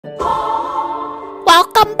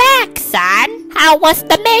Welcome back, son. How was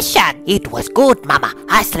the mission? It was good, Mama.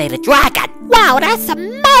 I slayed a dragon. Wow, that's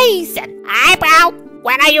amazing. Hi, bro.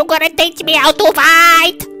 When are you gonna teach me how to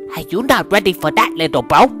fight? Are you not ready for that, little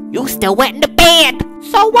bro? You still wet in the bed.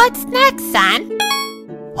 So what's next, son?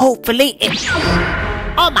 Hopefully it...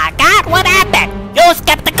 Oh my God, what happened? You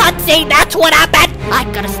skipped the cutscene, that's what happened. I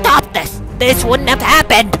gotta stop this. This wouldn't have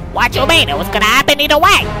happened. What you mean? It was gonna happen either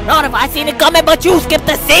way. Not if I seen it coming, but you skipped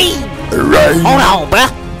the scene. Right. Hold on,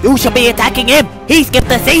 bruh. You should be attacking him. He skipped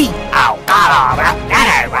the scene. Oh, come on, bruh.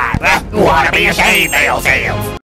 That ain't right, bruh. You ought to be ashamed of yourself.